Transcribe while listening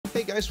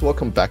Guys,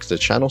 welcome back to the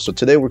channel. So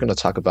today we're going to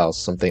talk about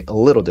something a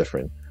little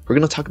different. We're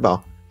going to talk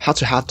about how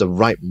to have the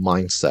right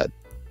mindset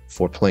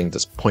for playing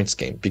this points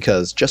game,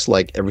 because just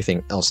like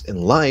everything else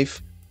in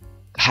life,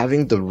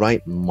 having the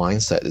right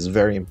mindset is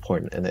very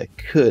important, and it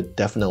could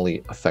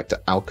definitely affect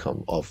the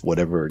outcome of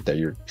whatever that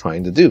you're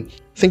trying to do.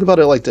 Think about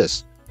it like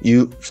this.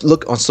 You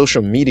look on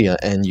social media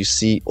and you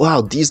see,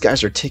 wow, these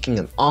guys are taking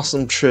an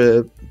awesome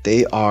trip.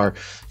 They are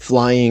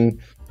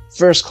flying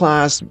first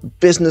class,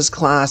 business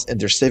class, and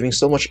they're saving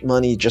so much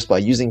money just by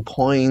using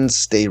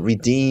points. They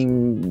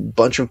redeem a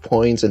bunch of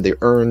points and they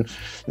earn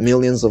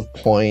millions of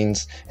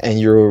points, and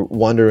you're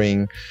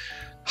wondering,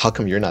 how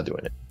come you're not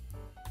doing it?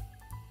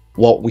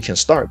 Well, we can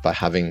start by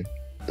having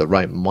the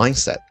right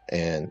mindset,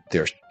 and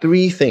there's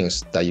 3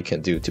 things that you can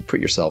do to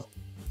put yourself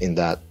in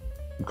that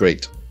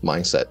great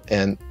mindset.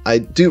 And I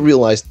do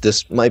realize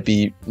this might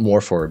be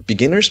more for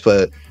beginners,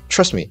 but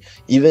trust me,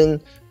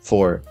 even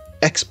for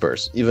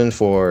experts, even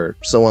for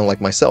someone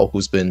like myself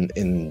who's been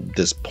in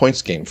this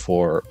points game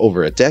for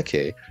over a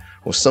decade,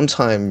 will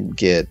sometimes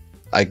get,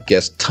 I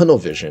guess, tunnel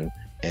vision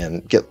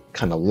and get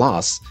kind of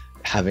lost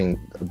having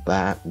a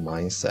bad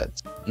mindset.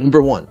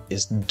 Number 1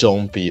 is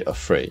don't be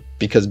afraid,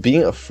 because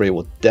being afraid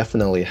will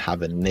definitely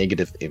have a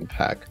negative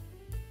impact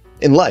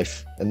in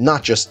life, and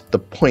not just the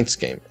points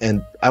game.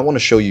 And I want to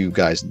show you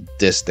guys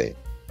this thing.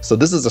 So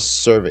this is a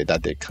survey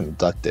that they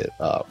conducted,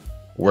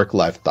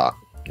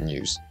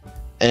 worklife.news.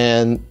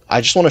 And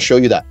I just want to show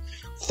you that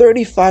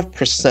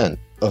 35%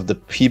 of the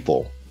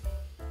people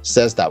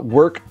says that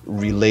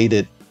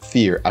work-related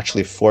fear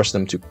actually forced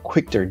them to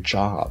quit their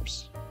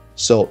jobs.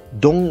 So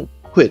don't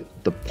quit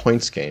the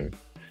points game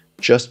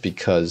just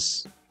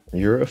because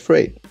you're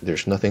afraid.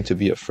 There's nothing to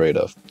be afraid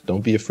of. Don't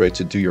be afraid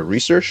to do your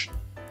research.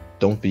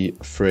 Don't be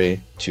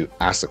afraid to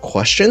ask a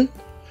question.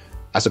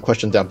 Ask a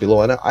question down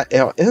below and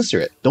I'll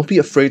answer it. Don't be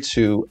afraid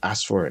to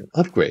ask for an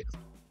upgrade.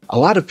 A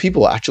lot of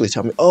people actually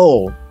tell me,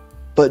 oh,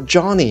 but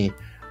Johnny,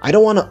 I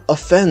don't want to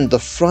offend the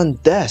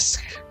front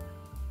desk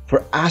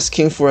for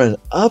asking for an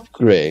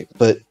upgrade.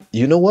 But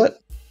you know what?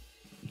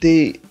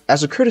 They,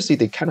 as a courtesy,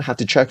 they kind of have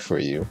to check for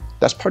you.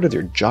 That's part of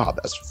their job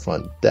as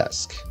front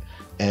desk.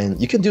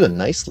 And you can do it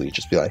nicely.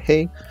 Just be like,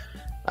 hey,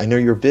 I know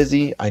you're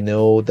busy. I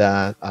know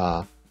that,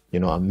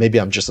 maybe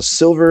I'm just a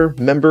silver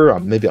member, or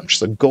maybe I'm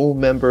just a gold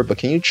member, but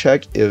can you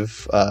check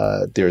if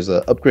there's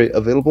an upgrade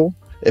available?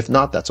 If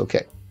not, that's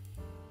okay.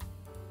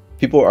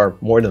 People are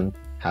more than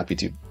happy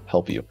to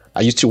help you.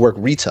 I used to work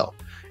retail,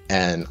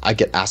 and I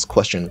get asked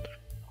questions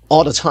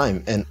all the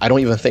time, and I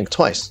don't even think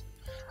twice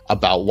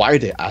about why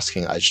they're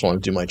asking. I just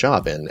want to do my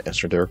job and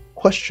answer their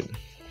question.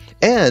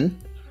 And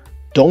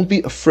don't be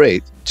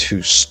afraid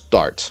to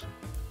start.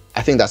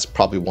 I think that's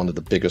probably one of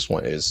the biggest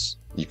one, is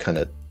you kind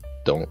of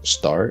don't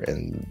start,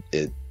 and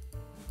it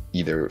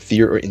either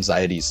fear or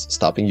anxiety is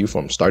stopping you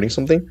from starting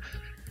something.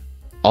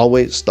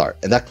 Always start.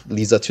 And that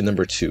leads us to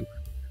number 2.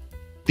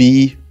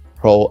 Be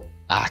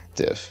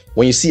proactive.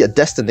 When you see a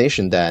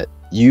destination that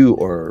you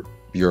or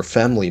your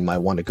family might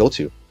want to go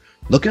to,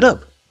 look it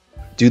up.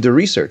 Do the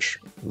research.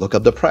 Look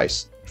up the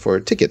price for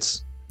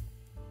tickets.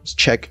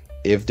 Check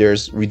if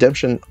there's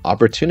redemption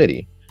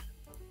opportunity.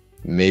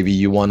 Maybe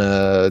you want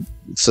to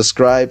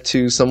subscribe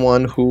to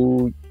someone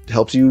who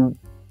helps you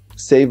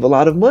save a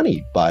lot of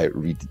money by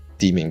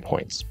redeeming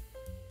points.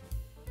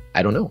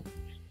 I don't know,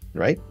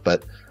 right?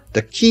 But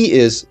the key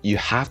is you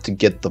have to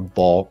get the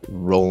ball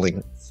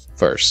rolling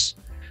first.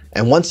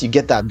 And once you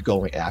get that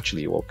going,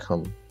 actually it will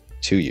come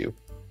to you.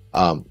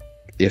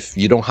 If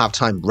you don't have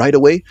time right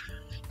away,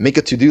 make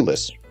a to-do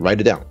list.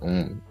 Write it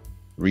down.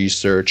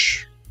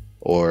 Research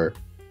or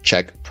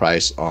check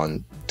price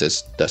on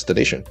this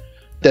destination.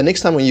 The next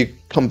time when you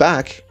come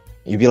back,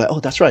 you'll be like, oh,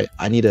 that's right.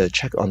 I need to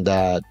check on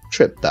that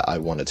trip that I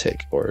want to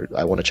take, or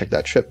I want to check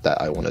that trip that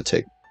I want to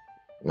take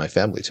my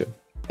family to.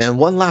 And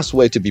one last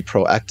way to be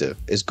proactive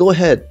is go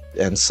ahead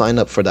and sign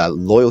up for that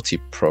loyalty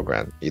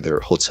program, either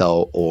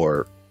hotel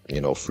or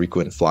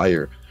frequent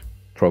flyer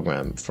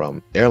program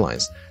from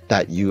airlines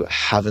that you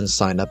haven't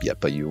signed up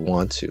yet, but you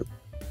want to.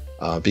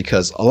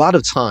 Because a lot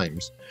of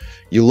times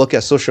you look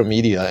at social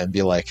media and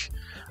be like,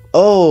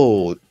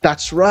 oh,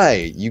 that's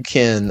right. You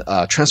can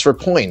transfer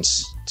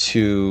points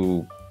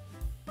to,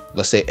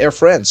 let's say, Air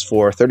France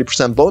for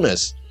 30%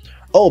 bonus.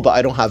 Oh, but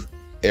I don't have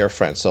Air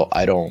France, so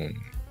I don't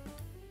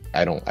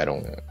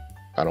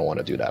want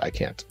to do that. I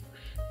can't.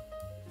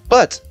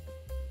 But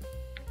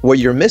what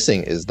you're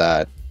missing is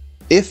that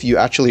if you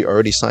actually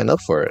already signed up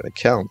for an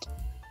account,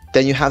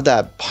 then you have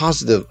that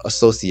positive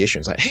association.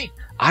 It's like, hey,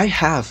 I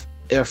have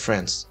Air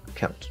France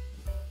account,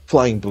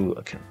 Flying Blue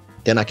account.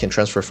 Then I can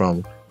transfer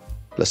from,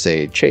 let's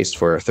say, Chase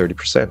for a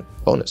 30%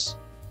 bonus.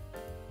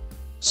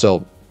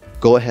 So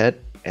go ahead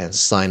and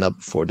sign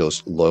up for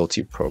those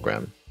loyalty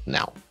program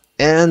now.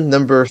 And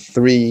number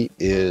 3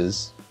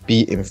 is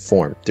be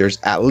informed. There's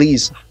at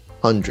least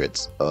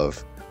hundreds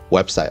of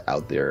websites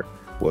out there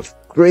with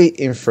great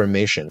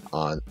information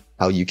on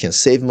how you can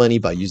save money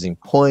by using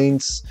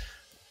points,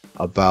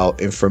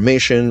 about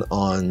information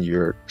on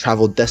your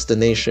travel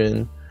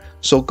destination.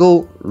 So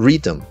go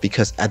read them,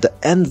 because at the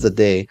end of the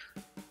day,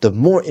 the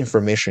more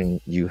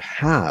information you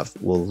have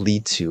will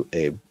lead to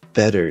a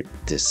better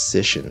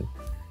decision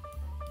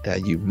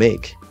that you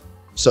make.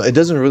 So it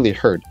doesn't really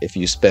hurt if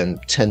you spend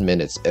 10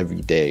 minutes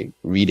every day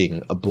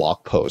reading a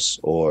blog post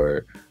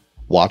or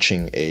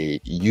watching a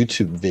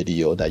YouTube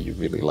video that you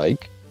really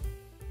like,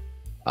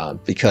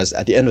 because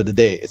at the end of the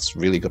day, it's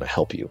really going to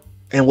help you.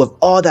 And with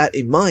all that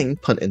in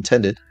mind, pun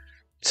intended,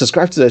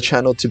 subscribe to the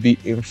channel to be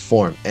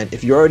informed. And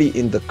if you're already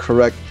in the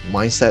correct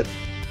mindset,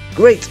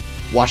 great!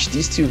 Watch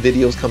these 2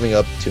 videos coming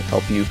up to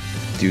help you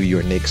do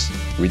your next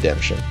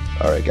redemption.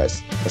 Alright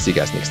guys, I'll see you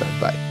guys next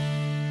time. Bye.